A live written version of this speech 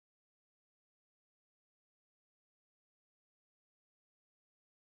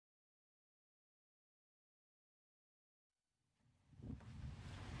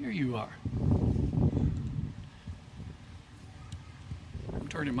Here you are. I'm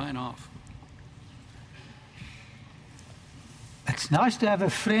turning mine off. It's nice to have a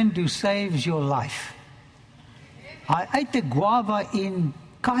friend who saves your life. I ate a guava in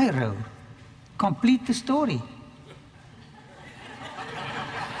Cairo. Complete the story.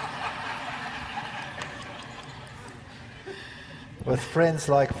 With friends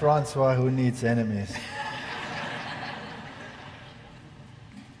like Francois, who needs enemies?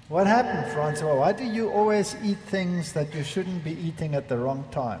 What happened, Francois? Why do you always eat things that you shouldn't be eating at the wrong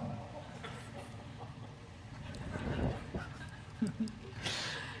time?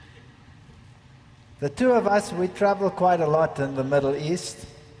 The two of us, we travel quite a lot in the Middle East,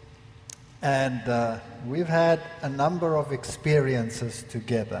 and we've had a number of experiences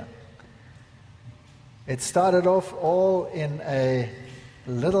together. It started off all in a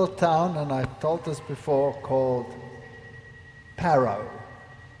little town, and I've told this before, called Paro,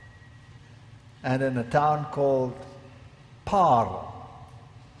 and in a town called Paro.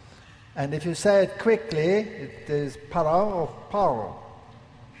 And if you say it quickly, it is Paro or Paro.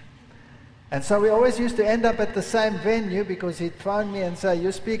 And so we always used to end up at the same venue because he'd phone me and say,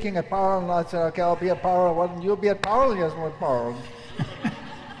 "You're speaking at Paro," and I'd say, "Okay, I'll be at Paro." "Why don't you be at Paro?" "Yes, I'm at Paro."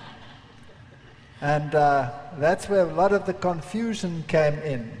 And that's where a lot of the confusion came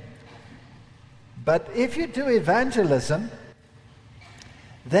in. But if you do evangelism,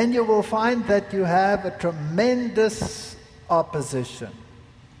 then you will find that you have a tremendous opposition.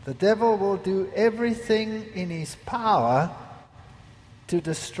 The devil will do everything in his power to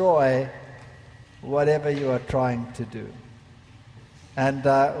destroy whatever you are trying to do. And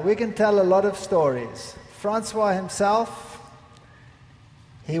we can tell a lot of stories. Francois himself,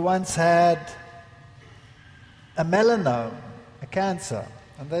 he once had a melanoma, a cancer,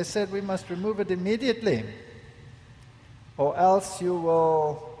 and they said, "We must remove it immediately, or else you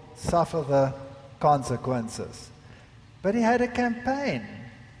will suffer the consequences." But he had a campaign,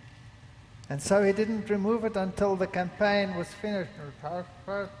 and so he didn't remove it until the campaign was finished. His first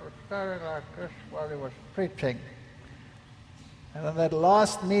was staring like this while he was preaching. And in that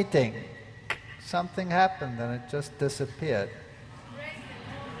last meeting, something happened and it just disappeared.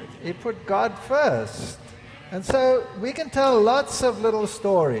 He put God first. And so we can tell lots of little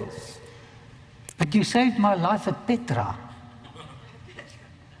stories. But you saved my life at Petra.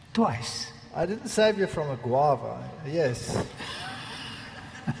 Twice. I didn't save you from a guava, yes.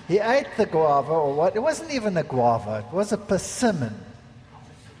 He ate the guava, or what? It wasn't even a guava, it was a persimmon.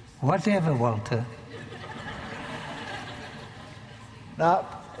 Whatever, Walter. Now,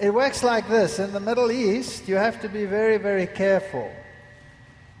 it works like this. In the Middle East, you have to be very, very careful,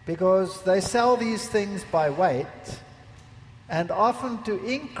 because they sell these things by weight, and often to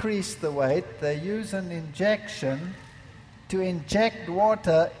increase the weight, they use an injection to inject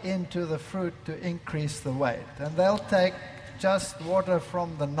water into the fruit to increase the weight. And they'll take just water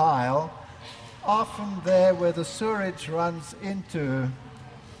from the Nile, often there where the sewage runs into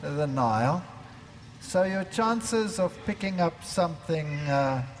the Nile. So your chances of picking up something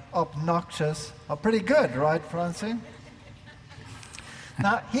obnoxious are pretty good, right, Francie?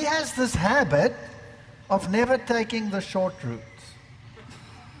 Now, he has this habit of never taking the short route.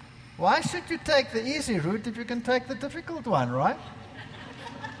 Why should you take the easy route if you can take the difficult one, right?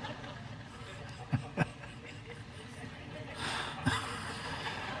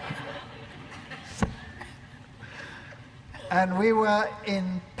 And we were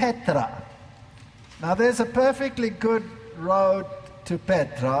in Petra. Now, there's a perfectly good road to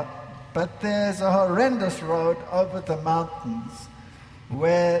Petra, but there's a horrendous road over the mountains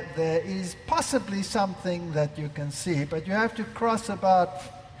where there is possibly something that you can see, but you have to cross about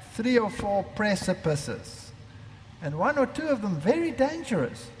 3 or 4 precipices, and 1 or 2 of them very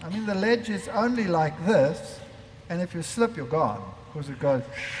dangerous. I mean, the ledge is only like this, and if you slip, you're gone, because it goes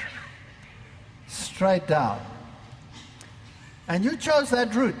straight down. And you chose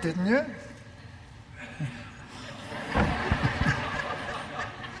that route, didn't you?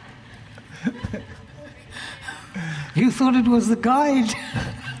 You thought it was the guide.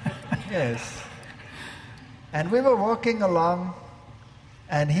 Yes. And we were walking along,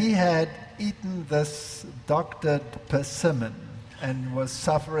 and he had eaten this doctored persimmon and was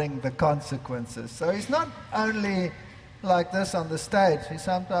suffering the consequences. So he's not only like this on the stage, he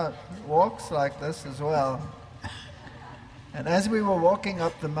sometimes walks like this as well. And as we were walking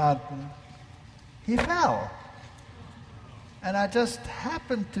up the mountain, he fell. And I just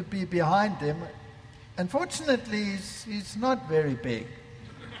happened to be behind him. Unfortunately, he's not very big.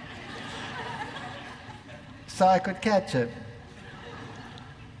 So I could catch him.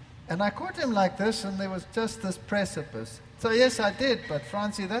 And I caught him like this, and there was just this precipice. So yes, I did, but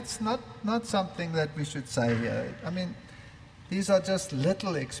Francie, that's not something that we should say here. I mean, these are just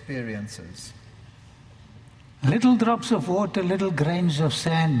little experiences. Little drops of water, little grains of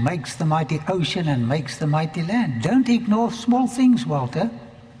sand makes the mighty ocean and makes the mighty land. Don't ignore small things, Walter.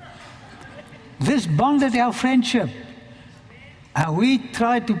 This bonded our friendship. And we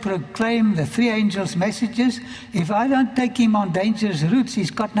try to proclaim the three angels' messages. If I don't take him on dangerous routes,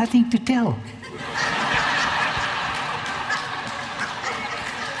 he's got nothing to tell.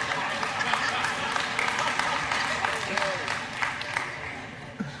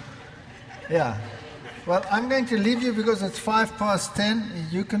 Yeah. Well, I'm going to leave you because it's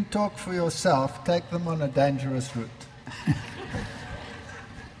 10:05. You can talk for yourself. Take them on a dangerous route.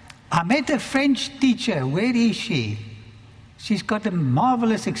 I met a French teacher. Where is she? She's got a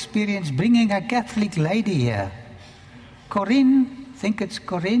marvelous experience bringing a Catholic lady here. Corinne, think it's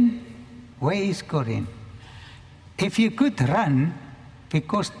Corinne? Where is Corinne? If you could run,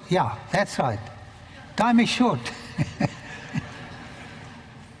 because, yeah, that's right. Time is short.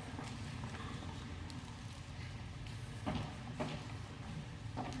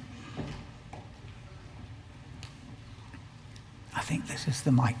 I think this is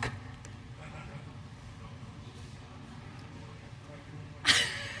the mic.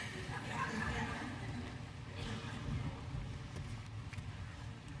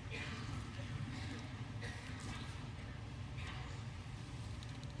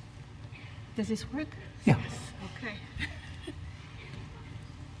 Does this work? Yeah. Okay.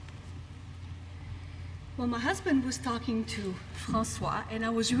 Well, my husband was talking to Francois, and I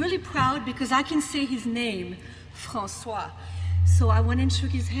was really proud because I can say his name, Francois. So I went and shook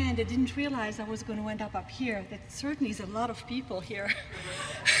his hand. I didn't realize I was going to end up here. That certainly is a lot of people here.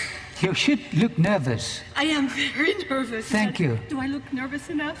 You should look nervous. I am very nervous. Thank you. Do I look nervous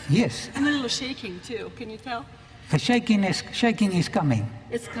enough? Yes. I'm a little shaking too. Can you tell? The shaking is coming.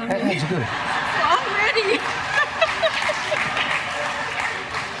 It's coming. That's good. Already.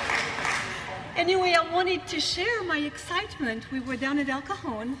 Anyway, I wanted to share my excitement. We were down at El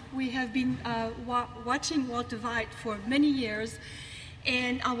Cajon. We have been watching Walter White for many years,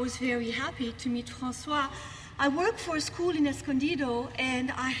 and I was very happy to meet Francois. I work for a school in Escondido,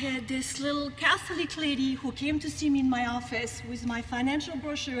 and I had this little Catholic lady who came to see me in my office with my financial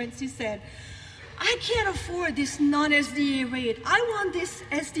brochure, and she said, I can't afford this non-SDA rate. I want this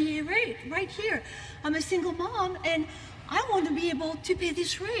SDA rate right here. I'm a single mom, and I want to be able to pay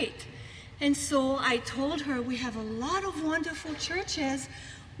this rate. And so I told her, we have a lot of wonderful churches.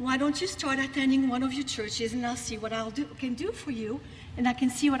 Why don't you start attending one of your churches, and I'll see what can do for you, and I can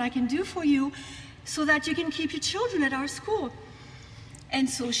see what I can do for you so that you can keep your children at our school. And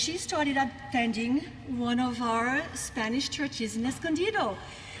so she started attending one of our Spanish churches in Escondido.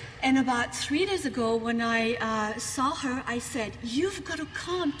 And about 3 days ago, when I saw her, I said, you've got to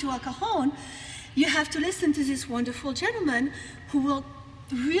come to El Cajon. You have to listen to this wonderful gentleman who will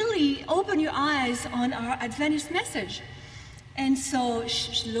really open your eyes on our Adventist message. And so,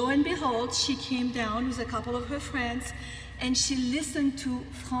 lo and behold, she came down with a couple of her friends, and she listened to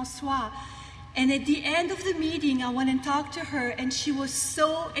Francois. And at the end of the meeting, I went and talked to her, and she was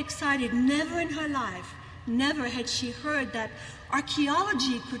so excited. Never in her life, never had she heard that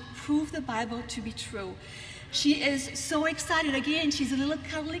archaeology could prove the Bible to be true. She is so excited. Again, she's a little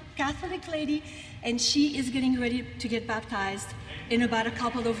Catholic lady, and she is getting ready to get baptized in about a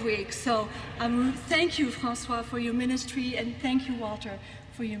couple of weeks. So thank you, Francois, for your ministry, and thank you, Walter,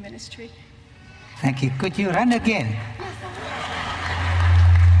 for your ministry. Thank you. Could you run again?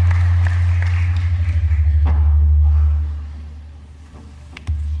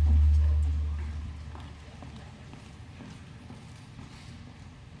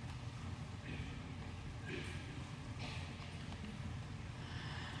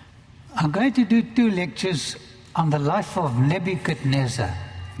 I'm going to do 2 lectures on the life of Nebuchadnezzar.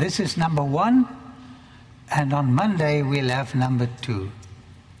 This is number 1, and on Monday we'll have number 2.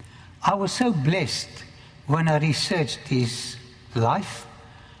 I was so blessed when I researched his life,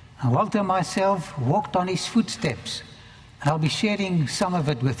 and Walter and myself walked on his footsteps, and I'll be sharing some of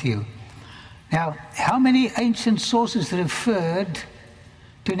it with you. Now, how many ancient sources referred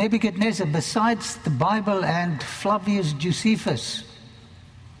to Nebuchadnezzar besides the Bible and Flavius Josephus?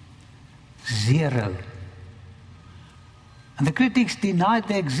 0. And the critics denied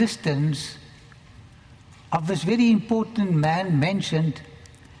the existence of this very important man mentioned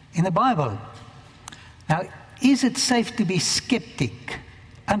in the Bible. Now, is it safe to be skeptic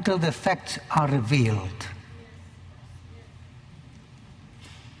until the facts are revealed?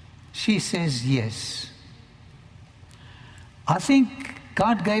 She says yes. I think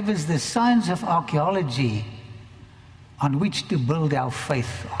God gave us the science of archaeology on which to build our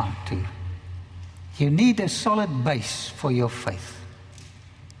faith onto. You need a solid base for your faith.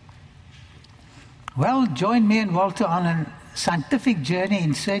 Well, join me and Walter on a scientific journey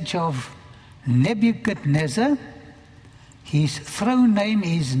in search of Nebuchadnezzar. His throne name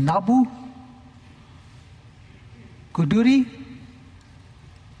is Nabu Kuduri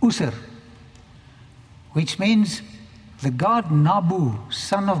Usur, which means the god Nabu,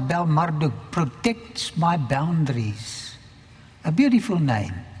 son of Bel-Marduk, protects my boundaries. A beautiful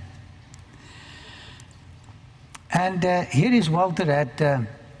name. And here is Walter at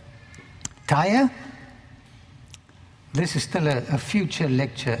Tyre. This is still a future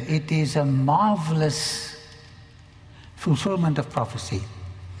lecture. It is a marvelous fulfillment of prophecy.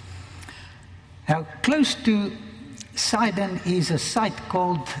 Now, close to Sidon is a site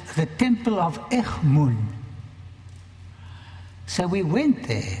called the Temple of Echmun. So we went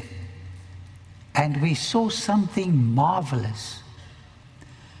there and we saw something marvelous.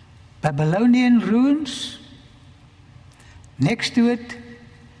 Babylonian ruins, next to it,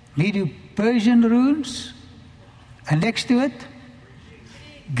 Medo-Persian ruins, and next to it,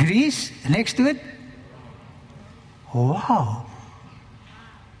 Greece, next to it, wow!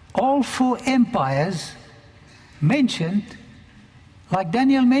 All four empires mentioned like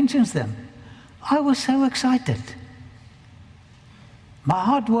Daniel mentions them. I was so excited. My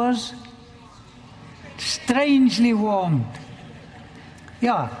heart was strangely warmed.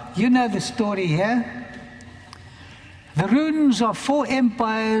 Yeah, you know the story here. The ruins of four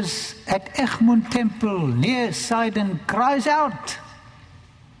empires at Echmun Temple near Sidon cries out,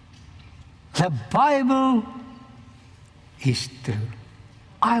 the Bible is true.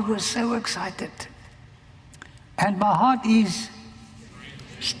 I was so excited. And my heart is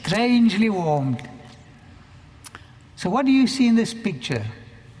strangely warmed. So what do you see in this picture?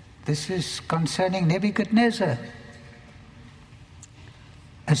 This is concerning Nebuchadnezzar.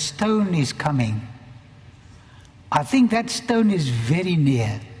 A stone is coming. I think that stone is very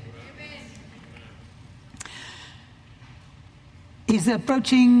near. Is the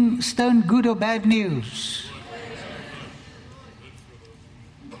approaching stone good or bad news?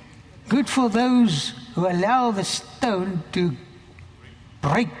 Good for those who allow the stone to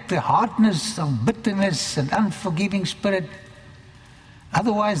break the hardness of bitterness and unforgiving spirit.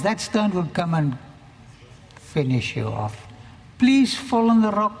 Otherwise, that stone will come and finish you off. Please fall on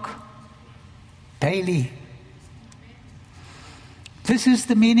the rock daily. This is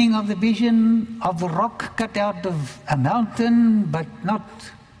the meaning of the vision of the rock cut out of a mountain, but not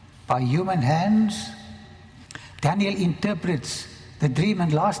by human hands. Daniel interprets the dream,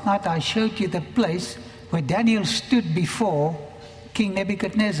 and last night I showed you the place where Daniel stood before King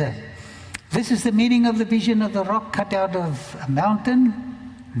Nebuchadnezzar. This is the meaning of the vision of the rock cut out of a mountain,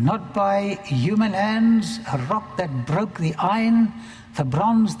 not by human hands, a rock that broke the iron, the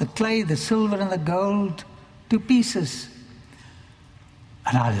bronze, the clay, the silver, and the gold to pieces.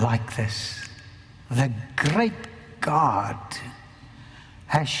 And I like this. The great God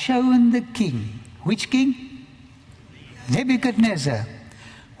has shown the king. Which king? Nebuchadnezzar.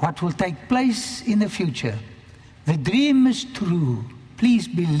 What will take place in the future. The dream is true. Please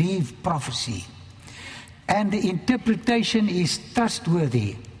believe prophecy. And the interpretation is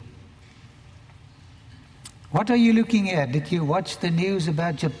trustworthy. What are you looking at? Did you watch the news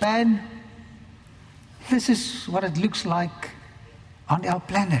about Japan? This is what it looks like on our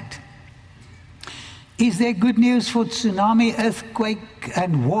planet. Is there good news for tsunami, earthquake,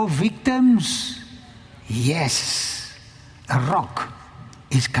 and war victims? Yes, a rock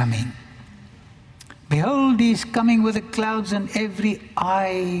is coming. Behold, he is coming with the clouds, and every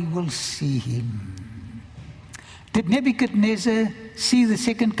eye will see him. Did Nebuchadnezzar see the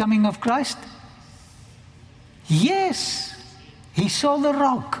second coming of Christ? Yes, he saw the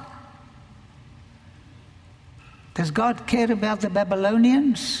rock. Does God care about the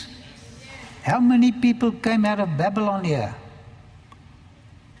Babylonians? How many people came out of Babylon here?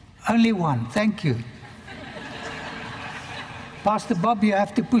 Only one. Thank you. Pastor Bob, you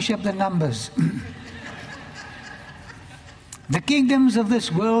have to push up the numbers. The kingdoms of this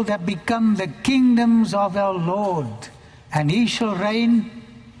world have become the kingdoms of our Lord, and he shall reign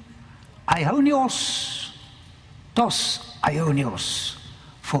aionios, tos aionios,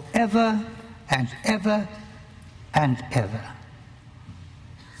 forever and ever and ever.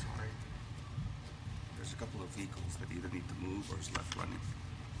 Sorry. There's a couple of vehicles that either need to move or is left running.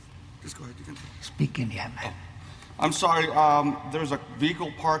 Just go ahead, you can Speak in here, man. I'm sorry, there's a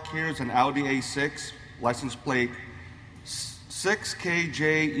vehicle parked here. It's an Audi A6, license plate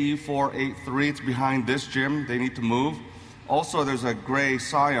 6KJE483. It's behind this gym. They need to move. Also, there's a gray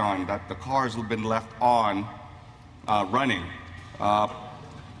Scion that the cars have been left on running.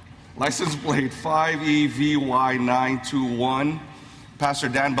 License plate 5EVY921. Pastor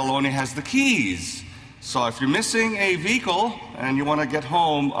Dan Belloni has the keys. So if you're missing a vehicle and you want to get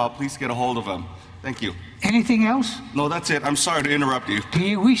home, please get a hold of him. Thank you. Anything else? No, that's it. I'm sorry to interrupt you. Do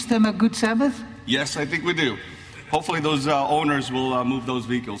you wish them a good Sabbath? Yes, I think we do. Hopefully those owners will move those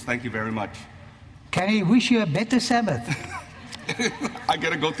vehicles. Thank you very much. Can he wish you a better Sabbath? I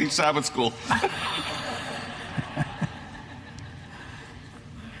got to go teach Sabbath school.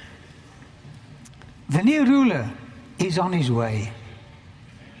 The new ruler is on his way.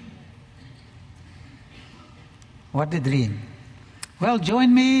 What a dream. Well,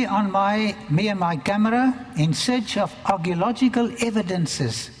 join me and my camera in search of archaeological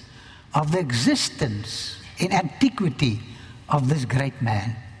evidences of the existence in antiquity of this great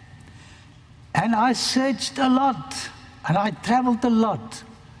man. And I searched a lot, and I traveled a lot,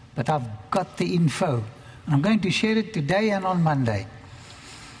 but I've got the info. And I'm going to share it today and on Monday.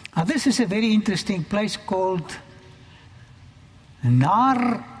 Now, this is a very interesting place called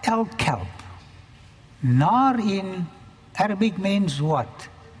Nar El Kalb. Nar in Arabic means what?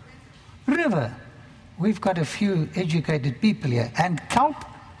 River. We've got a few educated people here. And Kalb?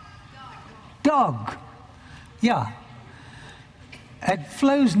 Dog. Yeah. It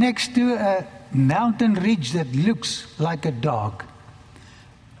flows next to a mountain ridge that looks like a dog.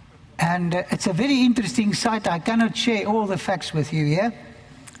 And it's a very interesting site. I cannot share all the facts with you here.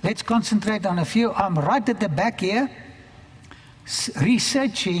 Let's concentrate on a few. I'm right at the back here,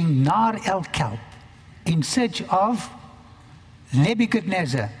 researching Nar El Kalb in search of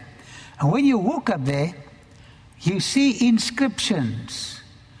Nebuchadnezzar. And when you walk up there, you see inscriptions,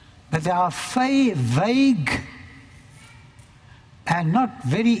 but they are vague and not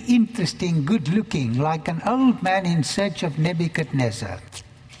very interesting, good looking, like an old man in search of Nebuchadnezzar.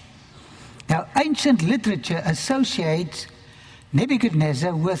 Now, ancient literature associates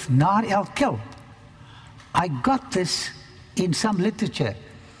Nebuchadnezzar with Nar El Kalb. I got this in some literature.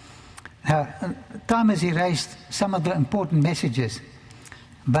 Now, time has erased some of the important messages.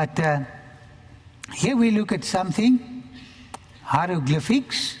 But here we look at something,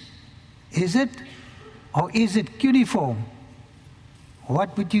 hieroglyphics, is it? Or is it cuneiform?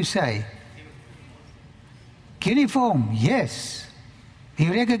 What would you say? Cuneiform, yes. Do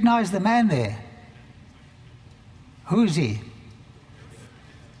you recognize the man there? Who's he?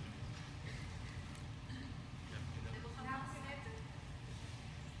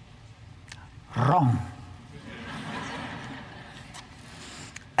 Wrong.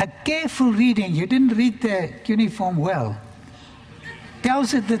 A careful reading, you didn't read the cuneiform well,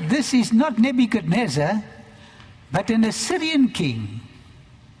 tells us that this is not Nebuchadnezzar, but an Assyrian king.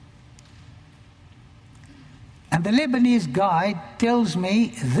 And the Lebanese guide tells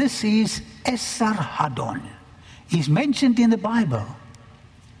me this is Esarhaddon. He's mentioned in the Bible.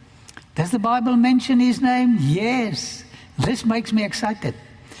 Does the Bible mention his name? Yes. This makes me excited.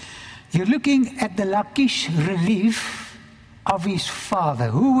 You're looking at the Lachish relief of his father.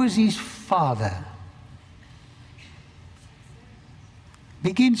 Who was his father?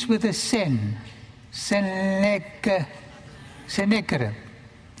 Begins with a Sen. Sennacherib.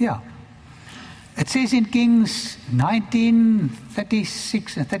 Yeah. It says in Kings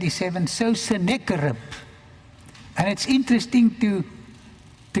 19:36 and 37, so Sennacherib. And it's interesting to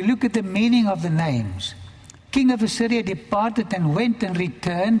look at the meaning of the names. King of Assyria departed and went and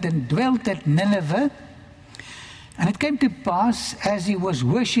returned and dwelt at Nineveh. And it came to pass, as he was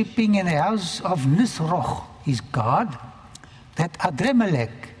worshipping in the house of Nisroch, his god, that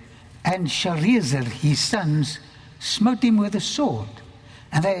Adremelech and Sharezer, his sons, smote him with a sword.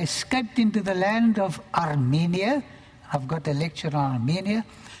 And they escaped into the land of Armenia. I've got a lecture on Armenia.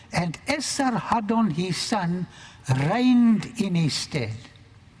 And Esarhaddon, his son, reigned in his stead.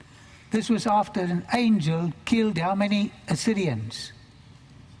 This was after an angel killed how many Assyrians?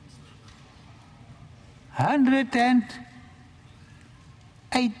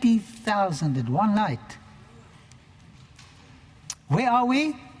 180,000 at one night. Where are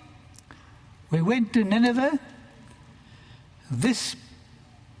we? We went to Nineveh. This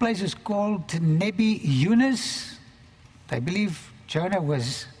place is called Nebi Yunus. I believe Jonah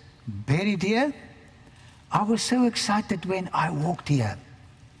was buried here. I was so excited when I walked here.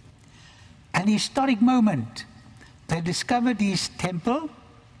 An historic moment. They discovered his temple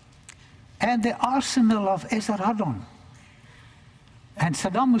and the arsenal of Esarhaddon. And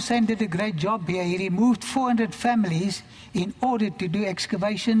Saddam Hussein did a great job here. He removed 400 families in order to do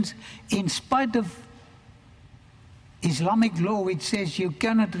excavations in spite of Islamic law which says you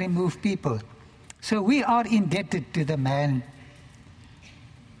cannot remove people. So we are indebted to the man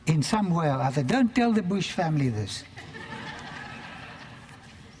in some way or other. Don't tell the Bush family this.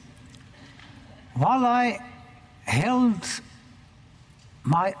 While I held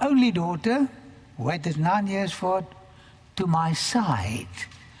my only daughter, who waited 9 years for it, to my side,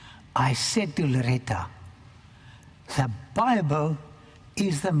 I said to Loretta, the Bible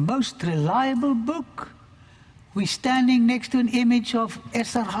is the most reliable book. We're standing next to an image of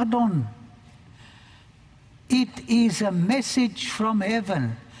Esarhaddon. It is a message from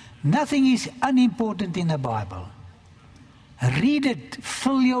heaven. Nothing is unimportant in the Bible. Read it,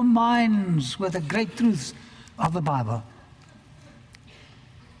 fill your minds with the great truths of the Bible.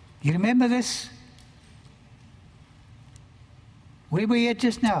 You remember this? Where were you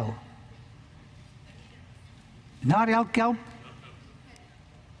just now? Nariel kelp,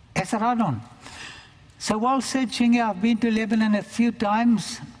 Esarhaddon. So while searching here, I've been to Lebanon a few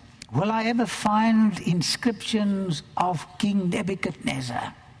times. Will I ever find inscriptions of King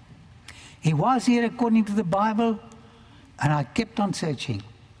Nebuchadnezzar? He was here according to the Bible, and I kept on searching.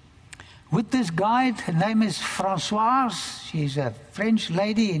 With this guide, her name is Françoise. She's a French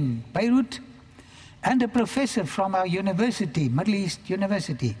lady in Beirut, and a professor from our university, Middle East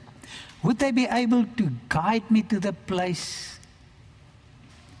University. Would they be able to guide me to the place?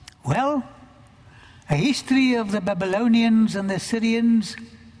 Well, a history of the Babylonians and the Syrians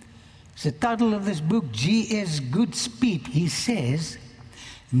is the title of this book, G.S. Goodspeed. He says,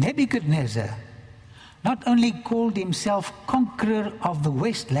 Nebuchadnezzar not only called himself conqueror of the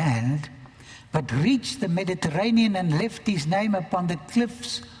West Land, but reached the Mediterranean and left his name upon the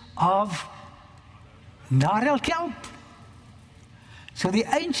cliffs of Narel Kelp. So the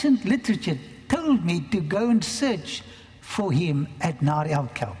ancient literature told me to go and search for him at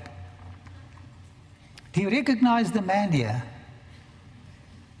Narel Kelp. Do you recognize the man here?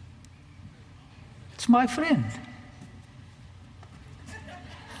 It's my friend.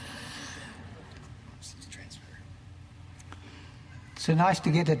 It's so nice to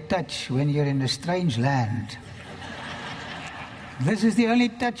get a touch when you're in a strange land. This is the only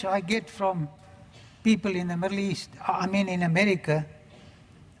touch I get from people in the Middle East, in America.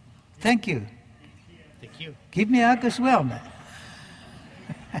 Thank you. Thank you. Give me a hug as well, man.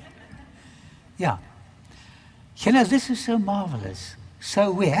 Yeah. You know, this is so marvelous. So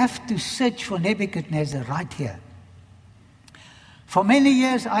we have to search for Nebuchadnezzar right here. For many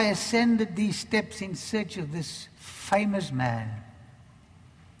years I ascended these steps in search of this famous man.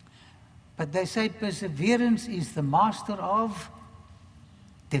 But they say perseverance is the master of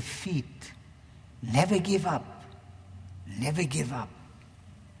defeat. Never give up. Never give up.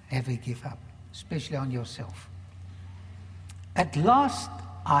 Never give up, especially on yourself. At last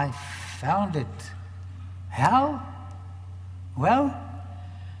I found it. How? Well,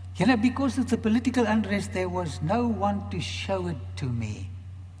 you know, because of the political unrest, there was no one to show it to me.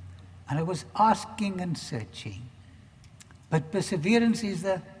 And I was asking and searching. But perseverance is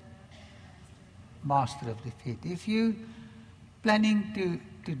the master of defeat. If you're planning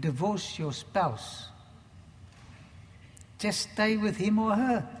to divorce your spouse, just stay with him or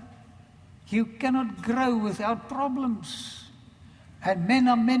her. You cannot grow without problems. And men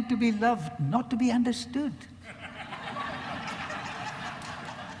are meant to be loved, not to be understood.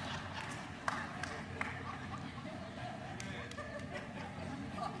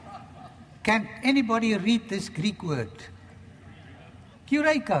 Can anybody read this Greek word?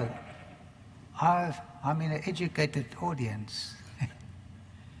 Kyriako. I'm in an educated audience.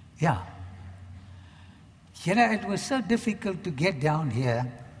 Yeah. You know, it was so difficult to get down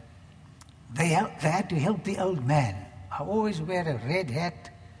here. They had to help the old man. I always wear a red hat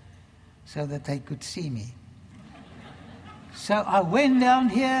so that they could see me. So I went down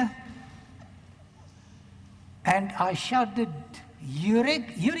here and I shouted,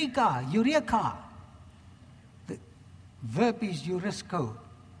 Eureka, Eureka. The verb is eurisko.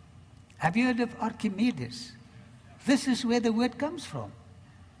 Have you heard of Archimedes? This is where the word comes from.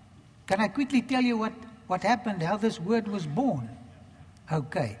 Can I quickly tell you what happened, how this word was born?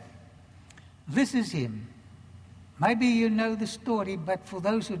 Okay. This is him. Maybe you know the story, but for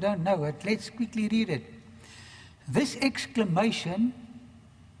those who don't know it, let's quickly read it. This exclamation,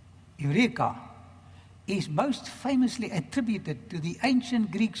 Eureka, is most famously attributed to the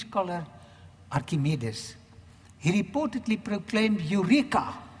ancient Greek scholar Archimedes. He reportedly proclaimed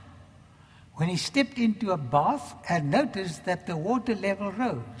Eureka when he stepped into a bath and noticed that the water level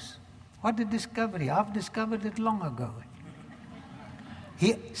rose. What a discovery. I've discovered it long ago.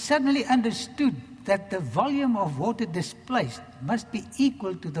 He suddenly understood that the volume of water displaced must be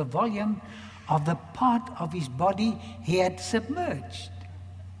equal to the volume of the part of his body he had submerged.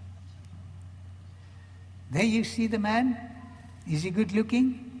 There you see the man. Is he good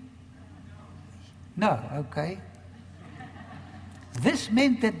looking? No, okay. This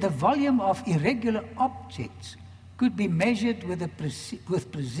meant that the volume of irregular objects could be measured with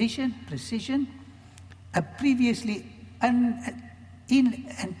precision, a previously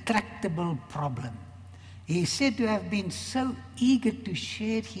intractable problem. He is said to have been so eager to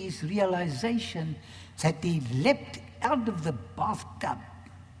share his realization that he leapt out of the bathtub.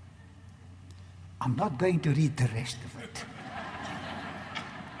 I'm not going to read the rest of it.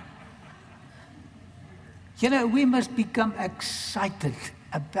 You know, we must become excited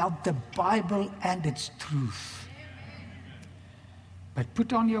about the Bible and its truth. But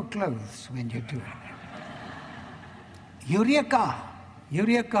put on your clothes when you do it.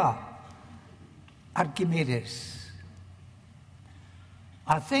 Eureka, Archimedes.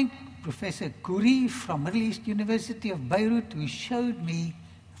 I thank Professor Curie from Middle East University of Beirut who showed me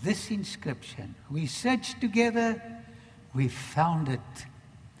this inscription. We searched together, we found it.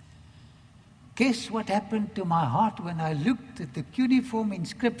 Guess what happened to my heart when I looked at the cuneiform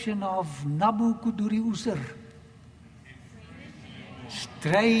inscription of Nebuchadnezzar?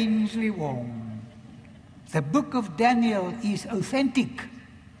 Strangely warm. The book of Daniel is authentic.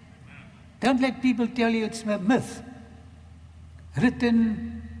 Don't let people tell you it's a myth.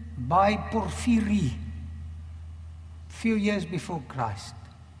 Written by Porphyry, a few years before Christ.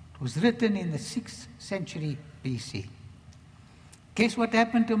 It was written in the 6th century BC. Guess what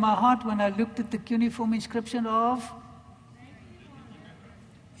happened to my heart when I looked at the cuneiform inscription of?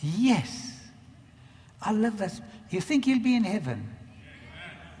 Yes. I love that. You think you'll be in heaven?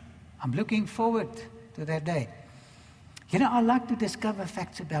 I'm looking forward to that day. You know, I like to discover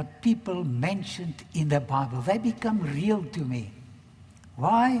facts about people mentioned in the Bible. They become real to me.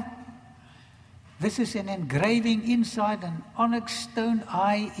 Why? This is an engraving inside an onyx stone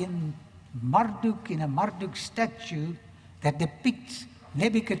eye in Marduk, in a Marduk statue, that depicts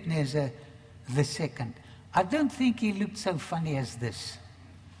Nebuchadnezzar II. I don't think he looked so funny as this.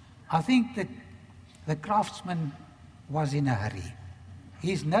 I think that the craftsman was in a hurry.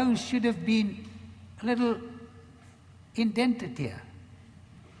 His nose should have been a little indented here.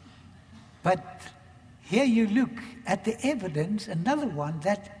 But here you look at the evidence, another one,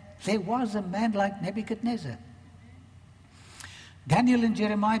 that there was a man like Nebuchadnezzar. Daniel and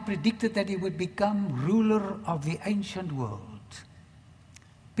Jeremiah predicted that he would become ruler of the ancient world.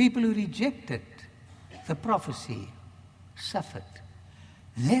 People who rejected the prophecy suffered.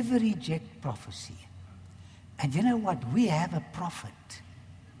 Never reject prophecy. And you know what? We have a prophet.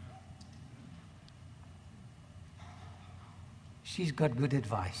 She's got good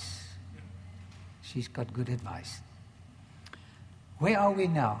advice. She's got good advice. Where are we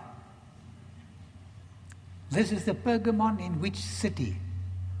now? This is the Pergamon in which city?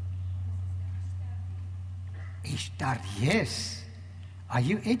 Ishtar, yes. Are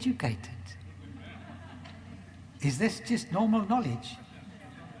you educated? Is this just normal knowledge?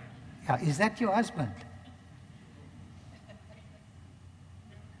 Yeah, is that your husband?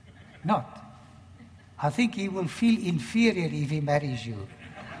 Not. I think he will feel inferior if he marries you.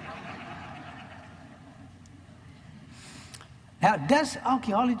 Now, does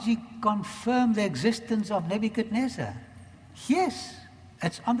archaeology confirm the existence of Nebuchadnezzar? Yes,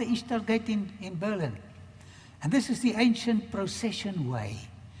 it's on the Ishtar Gate in Berlin. And this is the ancient procession way.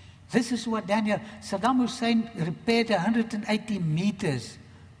 This is what Saddam Hussein repaired 180 meters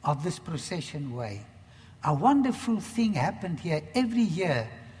of this procession way. A wonderful thing happened here every year,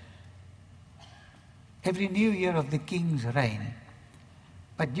 every new year of the king's reign.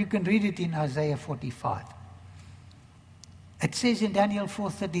 But you can read it in Isaiah 45. It says in Daniel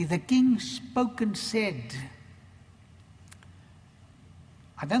 4:30, the king spoke and said,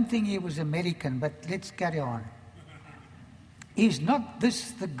 I don't think he was American, but let's carry on. Is not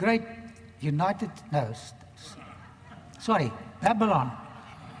this the great Babylon,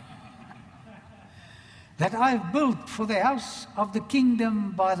 that I have built for the house of the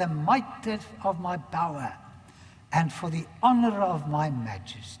kingdom by the might of my power and for the honor of my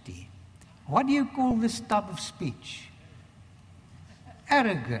majesty. What do you call this type of speech?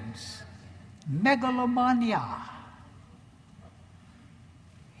 Arrogance, megalomania.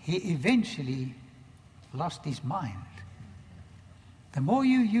 He eventually lost his mind. The more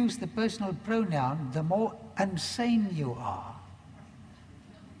you use the personal pronoun, the more insane you are,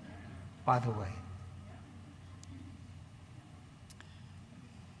 by the way.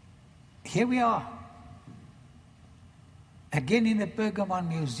 Here we are, again in the Pergamon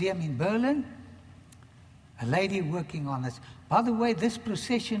Museum in Berlin, a lady working on this. By the way, this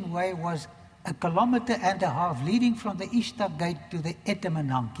procession way was 1.5 kilometers leading from the Ishtar Gate to the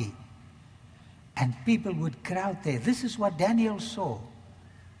Etemenanki. And people would crowd there. This is what Daniel saw.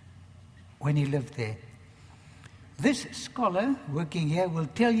 when he lived there. This scholar working here will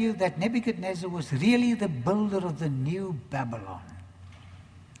tell you that Nebuchadnezzar was really the builder of the new Babylon.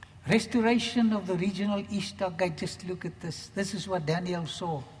 Restoration of the regional Eastern Gate. Just look at this. This is what Daniel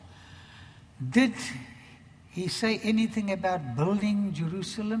saw. Did he say anything about building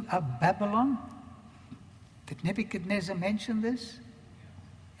Jerusalem, Babylon? Did Nebuchadnezzar mention this?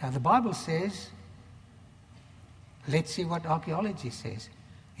 Now the Bible says, let's see what archaeology says.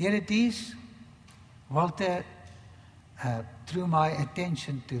 Here it is. Walter drew my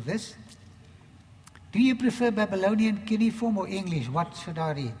attention to this. Do you prefer Babylonian cuneiform or English? What should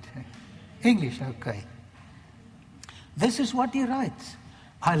I read? English, okay. This is what he writes.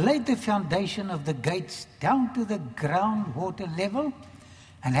 I laid the foundation of the gates down to the groundwater level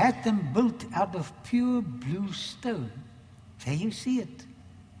and had them built out of pure blue stone. There you see it.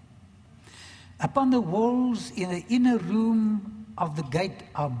 Upon the walls in the inner room of the gate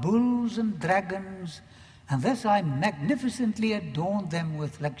are bulls and dragons, and thus I magnificently adorned them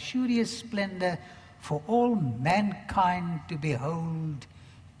with luxurious splendor for all mankind to behold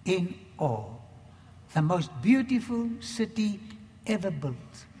in awe. The most beautiful city ever built.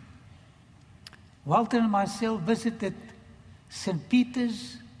 Walter and myself visited St.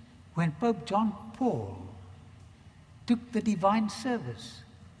 Peter's when Pope John Paul took the divine service.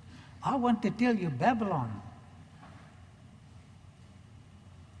 I want to tell you, Babylon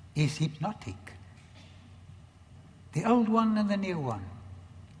is hypnotic. The old one and the new one.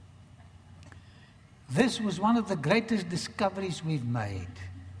 This was one of the greatest discoveries we've made.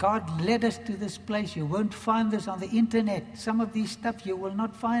 God led us to this place. You won't find this on the internet. Some of these stuff you will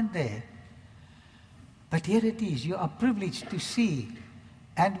not find there. But here it is. You are privileged to see.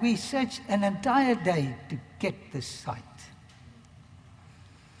 And we searched an entire day to get this site.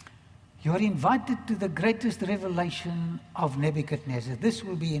 You are invited to the greatest revelation of Nebuchadnezzar. This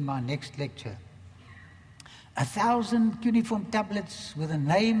will be in my next lecture. 1,000 cuneiform tablets with the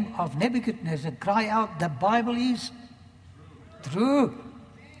name of Nebuchadnezzar cry out, the Bible is true.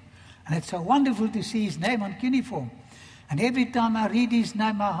 And it's so wonderful to see his name on cuneiform. And every time I read his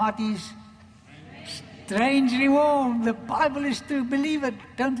name, my heart is strangely warm. The Bible is true. Believe it.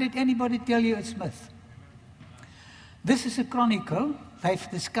 Don't let anybody tell you it's myth. This is a chronicle. They've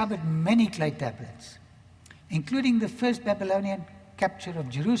discovered many clay tablets, including the first Babylonian capture of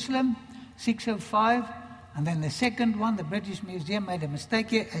Jerusalem, 605, and then the second one, the British Museum made a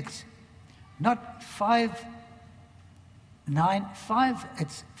mistake here. It's not 595,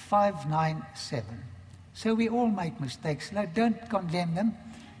 it's 597. So we all make mistakes. Now, don't condemn them.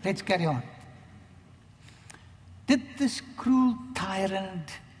 Let's carry on. Did this cruel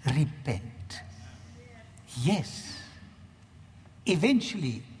tyrant repent? Yes.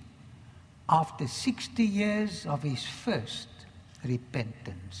 Eventually, after 60 years of his first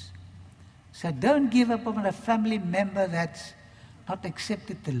repentance. So don't give up on a family member that's not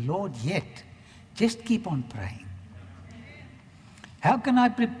accepted the Lord yet. Just keep on praying. How can I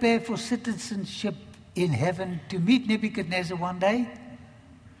prepare for citizenship in heaven to meet Nebuchadnezzar one day?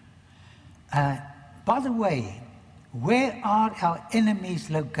 By the way, where are our enemies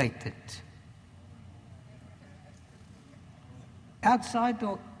located? Outside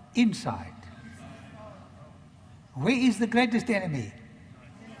or inside? Where is the greatest enemy?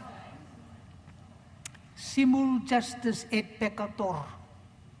 Simul justus et peccator,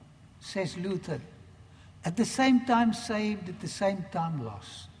 says Luther. At the same time saved, at the same time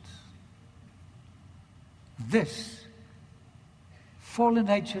lost. This fallen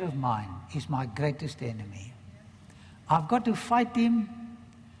nature of mine is my greatest enemy. I've got to fight him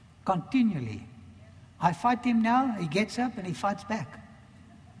continually. I fight him now, he gets up and he fights back.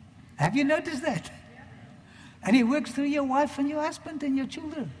 Have you noticed that? And he works through your wife and your husband and your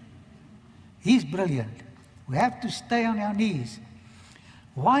children. He's brilliant. We have to stay on our knees.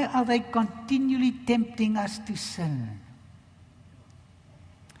 Why are they continually tempting us to sin?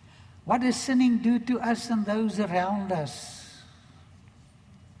 What does sinning do to us and those around us?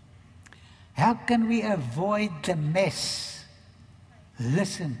 How can we avoid the mess?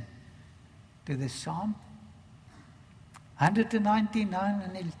 Listen to the Psalm 199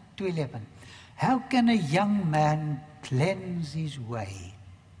 and 11. How can a young man cleanse his way?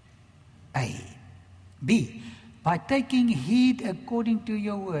 A. B. By taking heed according to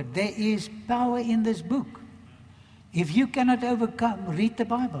your word. There is power in this book. If you cannot overcome, read the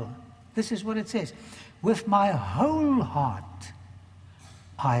Bible. This is what it says. With my whole heart,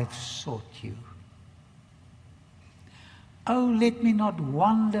 I've sought you. Oh, let me not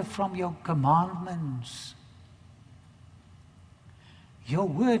wander from your commandments. Your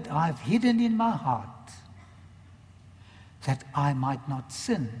word I've hidden in my heart, that I might not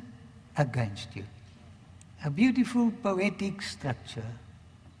sin against you. A beautiful poetic structure.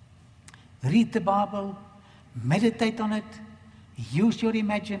 Read the Bible, meditate on it, use your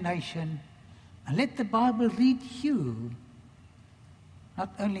imagination, and let the Bible read you.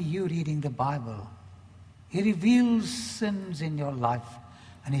 Not only you reading the Bible. He reveals sins in your life,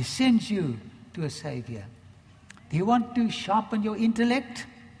 and He sends you to a Savior. Do you want to sharpen your intellect?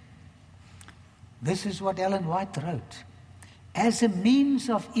 This is what Ellen White wrote. As a means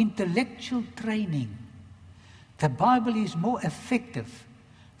of intellectual training, the Bible is more effective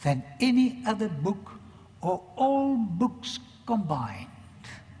than any other book or all books combined.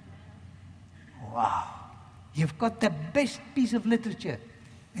 Wow. You've got the best piece of literature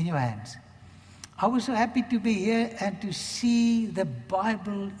in your hands. I was so happy to be here and to see the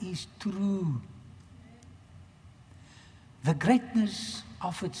Bible is true. The greatness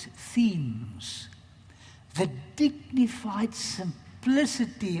of its themes, the dignified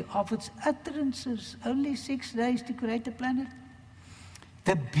simplicity of its utterances, only 6 days to create a planet,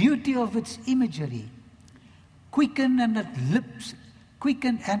 the beauty of its imagery, quicken and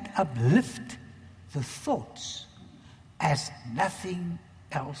uplift the thoughts as nothing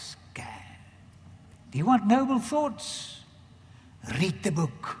else can. Do you want noble thoughts? Read the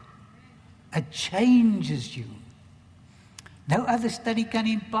book. It changes you. No other study can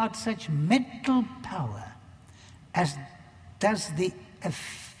impart such mental power as does the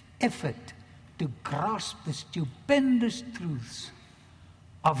effort to grasp the stupendous truths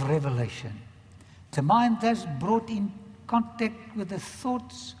of Revelation. The mind thus brought in contact with the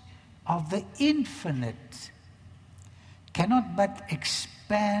thoughts of the infinite cannot but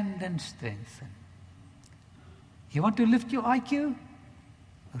expand and strengthen. You want to lift your IQ?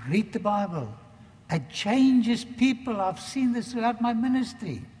 Read the Bible. It changes people. I've seen this throughout my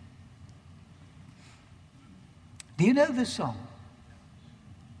ministry. Do you know this song?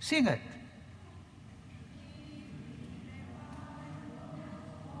 Sing it.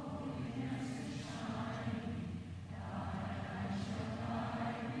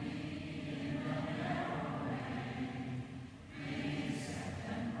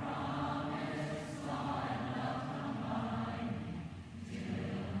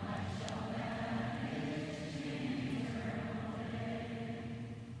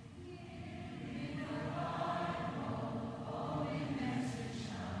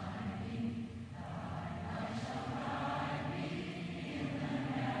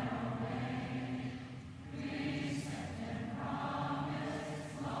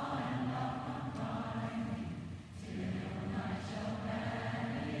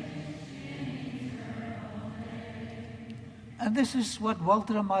 And this is what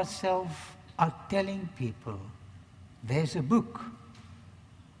Walter and myself are telling people. There's a book.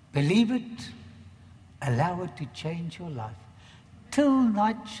 Believe it. Allow it to change your life. Till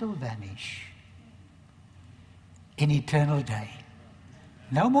night shall vanish. In eternal day.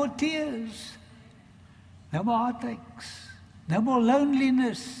 No more tears. No more heartaches. No more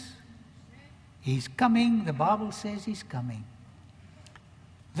loneliness. He's coming. The Bible says He's coming.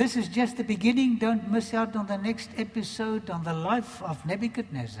 This is just the beginning. Don't miss out on the next episode on the life of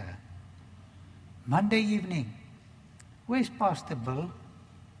Nebuchadnezzar. Monday evening. Where's Pastor Bill?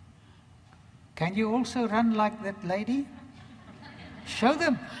 Can you also run like that lady? Show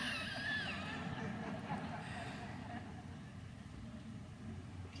them.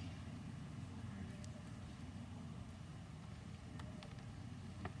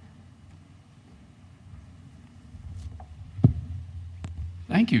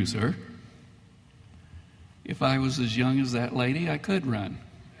 Thank you, sir. If I was as young as that lady, I could run.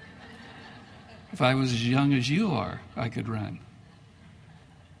 If I was as young as you are, I could run.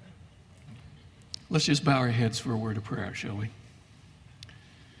 Let's just bow our heads for a word of prayer, shall we?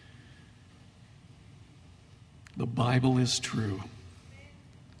 The Bible is true.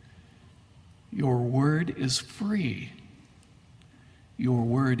 Your word is free. Your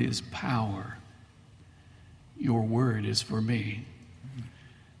word is power. Your word is for me.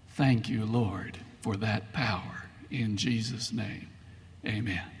 Thank you, Lord, for that power. In Jesus' name,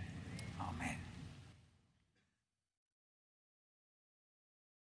 amen.